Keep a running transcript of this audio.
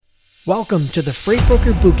Welcome to the Freight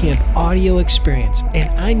Broker Bootcamp audio experience, and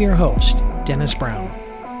I'm your host, Dennis Brown.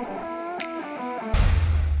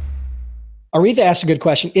 Aretha asked a good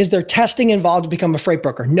question. Is there testing involved to become a freight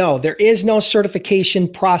broker? No, there is no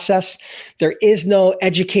certification process. There is no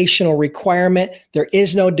educational requirement. There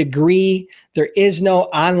is no degree. There is no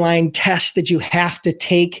online test that you have to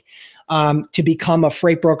take to become a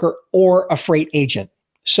freight broker or a freight agent.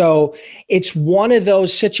 So it's one of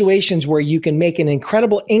those situations where you can make an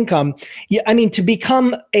incredible income. To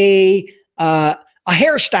become a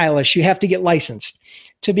hairstylist, you have to get licensed.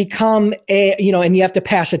 To become and you have to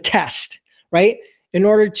pass a test, right? In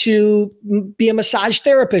order to be a massage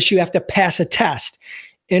therapist, you have to pass a test.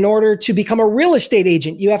 In order to become a real estate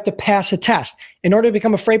agent, you have to pass a test. In order to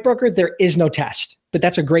become a freight broker, there is no test. But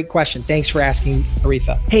that's a great question. Thanks for asking,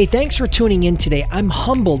 Aretha. Hey, thanks for tuning in today. I'm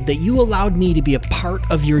humbled that you allowed me to be a part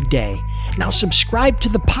of your day. Now subscribe to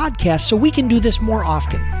the podcast so we can do this more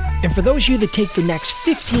often. And for those of you that take the next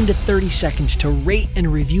 15 to 30 seconds to rate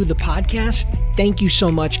and review the podcast, thank you so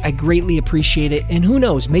much. I greatly appreciate it. And who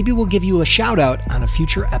knows, maybe we'll give you a shout out on a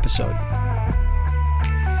future episode.